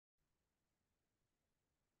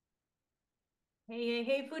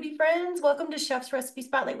Hey, foodie friends. Welcome to Chef's Recipe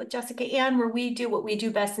Spotlight with Jessica Ann, where we do what we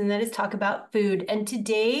do best, and that is talk about food. And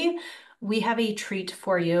today we have a treat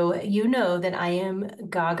for you. You know that I am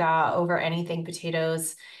gaga over anything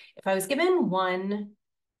potatoes. If I was given one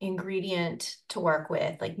ingredient to work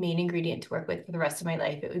with, like main ingredient to work with for the rest of my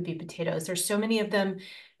life, it would be potatoes. There's so many of them,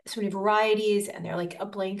 so many varieties, and they're like a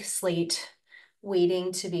blank slate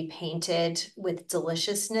waiting to be painted with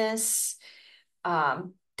deliciousness.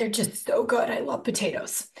 They're just so good. I love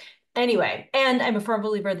potatoes. Anyway, and I'm a firm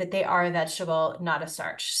believer that they are a vegetable, not a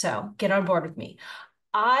starch. So get on board with me.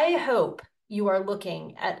 I hope you are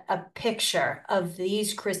looking at a picture of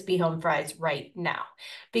these crispy home fries right now,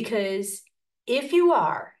 because if you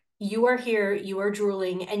are here, you are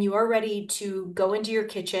drooling, and you are ready to go into your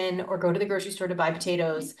kitchen or go to the grocery store to buy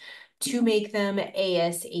potatoes to make them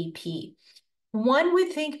ASAP. One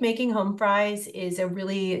would think making home fries is a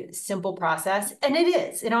really simple process, and it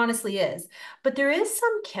is. It honestly is. But there is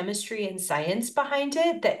some chemistry and science behind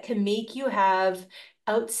it that can make you have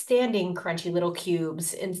outstanding crunchy little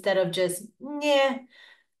cubes instead of just, yeah,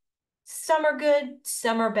 some are good,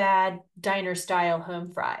 some are bad, diner style home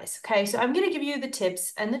fries. Okay, so I'm going to give you the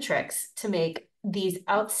tips and the tricks to make these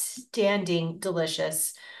outstanding,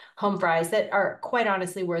 delicious home fries that are quite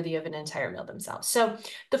honestly worthy of an entire meal themselves. So,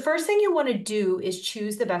 the first thing you want to do is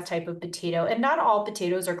choose the best type of potato. And not all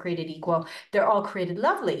potatoes are created equal. They're all created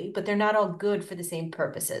lovely, but they're not all good for the same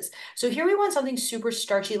purposes. So, here we want something super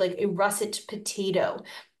starchy like a russet potato.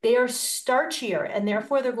 They are starchier and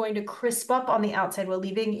therefore they're going to crisp up on the outside while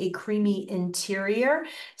leaving a creamy interior.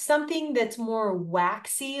 Something that's more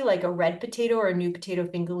waxy, like a red potato or a new potato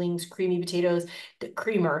fingerlings, creamy potatoes, the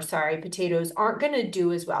creamer, sorry, potatoes aren't going to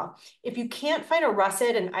do as well. If you can't find a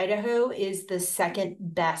russet, in Idaho is the second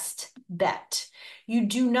best bet. You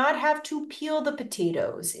do not have to peel the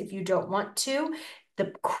potatoes if you don't want to.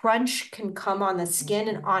 The crunch can come on the skin,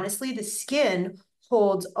 and honestly, the skin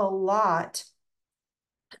holds a lot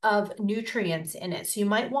of nutrients in it. So you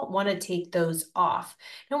might want to take those off.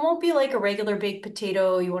 It won't be like a regular baked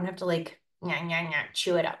potato. You won't have to like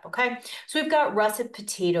chew it up, okay? So we've got russet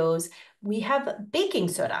potatoes. We have baking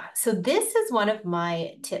soda. So this is one of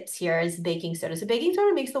my tips here is baking soda. So baking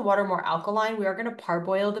soda makes the water more alkaline. We are going to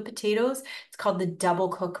parboil the potatoes. It's called the double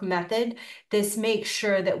cook method. This makes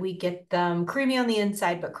sure that we get them creamy on the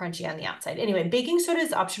inside but crunchy on the outside. Anyway, baking soda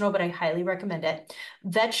is optional, but I highly recommend it.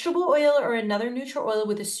 Vegetable oil or another neutral oil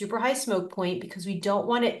with a super high smoke point because we don't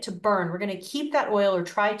want it to burn. We're going to keep that oil or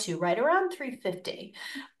try to right around 350,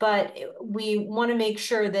 but we want to make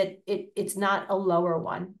sure that it's not a lower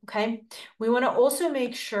one, okay? We want to also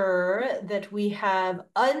make sure that we have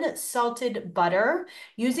unsalted butter.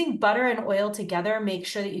 Using butter and oil together, make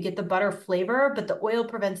sure that you get the butter flavor, but the oil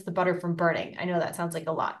prevents the butter from burning. I know that sounds like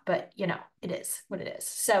a lot, but you know, it is what it is.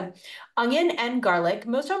 So onion and garlic.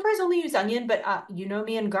 Most home fries only use onion, but you know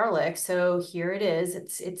me and garlic, so here it is.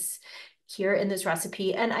 It's here in this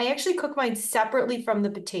recipe. And I actually cook mine separately from the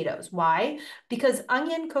potatoes. Why? Because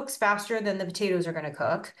onion cooks faster than the potatoes are going to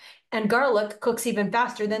cook, and garlic cooks even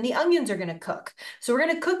faster than the onions are going to cook. So we're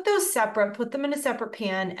going to cook those separate, put them in a separate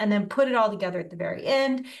pan, and then put it all together at the very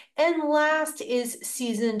end. And last is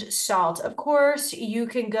seasoned salt. Of course, you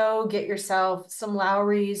can go get yourself some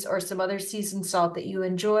Lowry's or some other seasoned salt that you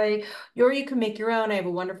enjoy, or you can make your own. I have a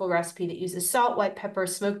wonderful recipe that uses salt, white pepper,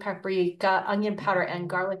 smoked paprika, onion powder, and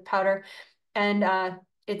garlic powder. And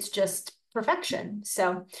it's just perfection.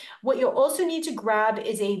 So what you'll also need to grab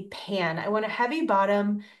is a pan. I want a heavy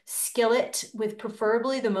bottom skillet with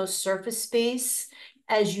preferably the most surface space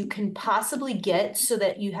as you can possibly get so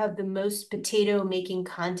that you have the most potato making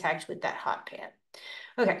contact with that hot pan.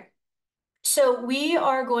 Okay. So we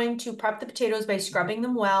are going to prep the potatoes by scrubbing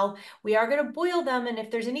them well. We are going to boil them, and if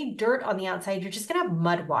there's any dirt on the outside, you're just going to have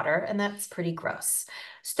mud water, and that's pretty gross.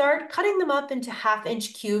 Start cutting them up into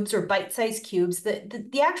half-inch cubes or bite-sized cubes.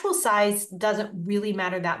 The actual size doesn't really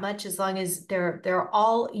matter that much as long as they're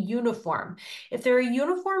all uniform. If they're a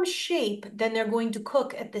uniform shape, then they're going to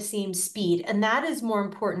cook at the same speed, and that is more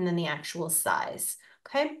important than the actual size.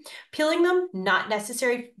 Okay, peeling them, not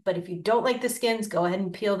necessary, but if you don't like the skins, go ahead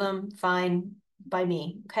and peel them, fine by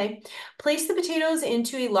me, okay? Place the potatoes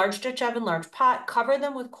into a large Dutch oven, large pot, cover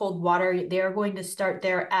them with cold water. They are going to start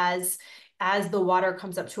there as the water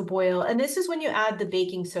comes up to a boil. And this is when you add the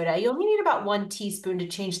baking soda. You only need about 1 teaspoon to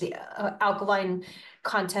change the alkaline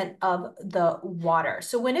content of the water.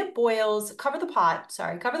 So when it boils, cover the pot,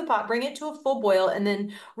 bring it to a full boil, and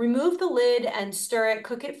then remove the lid and stir it.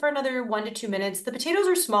 Cook it for another 1 to 2 minutes. The potatoes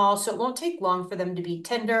are small, so it won't take long for them to be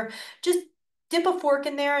tender. Just dip a fork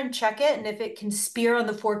in there and check it. And if it can spear on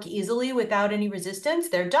the fork easily without any resistance,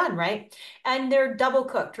 they're done, right? And they're double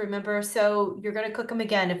cooked, remember? So you're going to cook them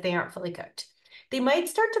again if they aren't fully cooked. They might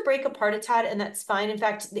start to break apart a tad, and that's fine. In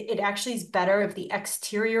fact, it actually is better if the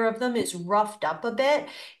exterior of them is roughed up a bit.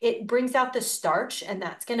 It brings out the starch, and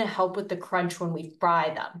that's going to help with the crunch when we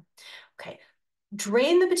fry them. Okay,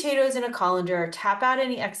 drain the potatoes in a colander, tap out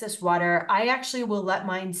any excess water. I actually will let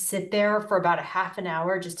mine sit there for about a half an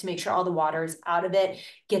hour just to make sure all the water is out of it,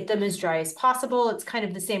 get them as dry as possible. It's kind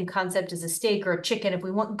of the same concept as a steak or a chicken. If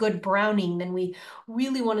we want good browning, then we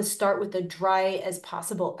really want to start with a dry as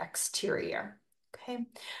possible exterior. Okay,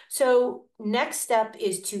 so next step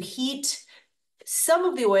is to heat some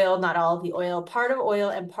of the oil, not all of the oil, part of oil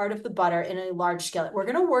and part of the butter in a large skillet. We're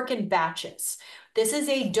going to work in batches. This is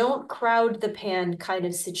a don't crowd the pan kind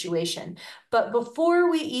of situation. But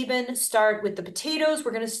before we even start with the potatoes,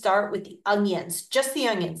 we're going to start with the onions, just the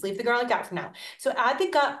onions. Leave the garlic out for now. So add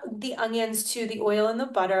the onions to the oil and the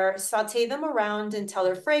butter, saute them around until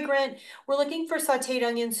they're fragrant. We're looking for sauteed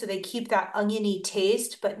onions so they keep that oniony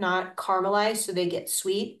taste, but not caramelized so they get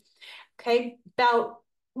sweet. Okay, about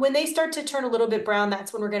when they start to turn a little bit brown,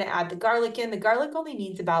 that's when we're going to add the garlic in. The garlic only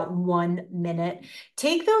needs about 1 minute.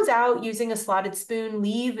 Take those out using a slotted spoon,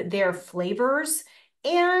 leave their flavors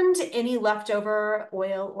and any leftover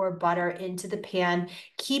oil or butter into the pan.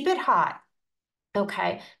 Keep it hot.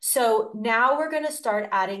 Okay, so now we're going to start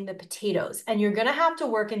adding the potatoes, and you're going to have to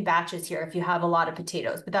work in batches here if you have a lot of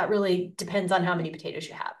potatoes, but that really depends on how many potatoes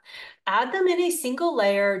you have. Add them in a single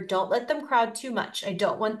layer. Don't let them crowd too much. I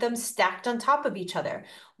don't want them stacked on top of each other.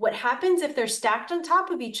 What happens if they're stacked on top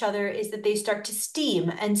of each other is that they start to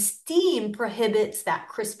steam, and steam prohibits that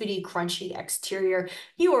crispity, crunchy exterior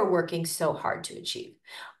you are working so hard to achieve.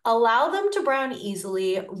 Allow them to brown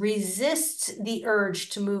easily. Resist the urge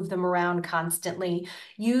to move them around constantly.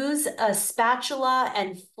 Use a spatula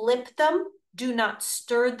and flip them. Do not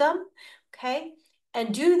stir them, okay?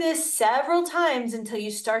 And do this several times until you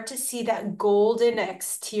start to see that golden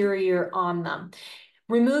exterior on them.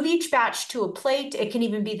 Remove each batch to a plate. It can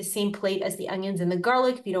even be the same plate as the onions and the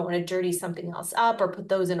garlic if you don't want to dirty something else up, or put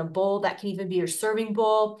those in a bowl. That can even be your serving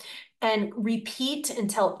bowl. And repeat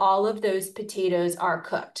until all of those potatoes are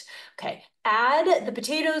cooked. Okay, add the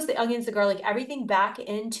potatoes, the onions, the garlic, everything back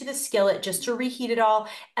into the skillet just to reheat it all,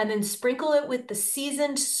 and then sprinkle it with the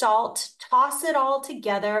seasoned salt, toss it all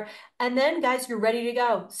together, and then guys, you're ready to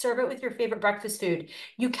go. Serve it with your favorite breakfast food.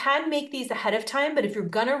 You can make these ahead of time, but if you're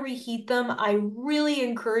gonna reheat them, I really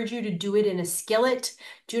encourage you to do it in a skillet.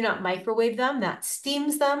 Do not microwave them. That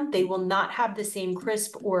steams them. They will not have the same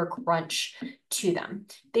crisp or crunch to them.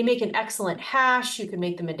 They make an excellent hash. You can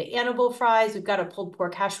make them into Annabelle fries. We've got a pulled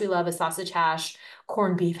pork hash we love, a sausage hash,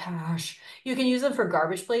 corned beef hash. You can use them for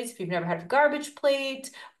garbage plates if you've never had a garbage plate.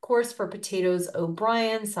 Of course, for potatoes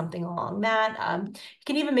O'Brien, something along that. You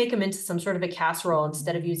can even make them into some sort of a casserole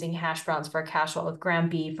instead of using hash browns for a casserole with ground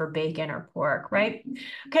beef or bacon or pork, right?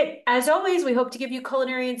 Okay, as always, we hope to give you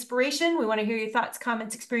culinary inspiration. We want to hear your thoughts,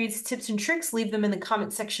 comments, experiences, tips, and tricks. Leave them in the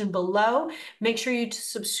comment section below. Make sure you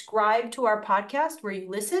subscribe to our podcast where you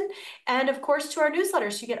listen, and of course to our newsletter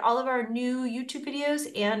so you get all of our new YouTube videos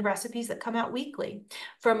and recipes that come out weekly.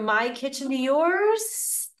 From my kitchen to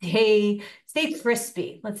yours, stay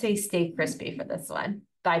crispy. Let's say stay crispy for this one.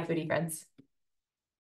 Bye, foodie friends.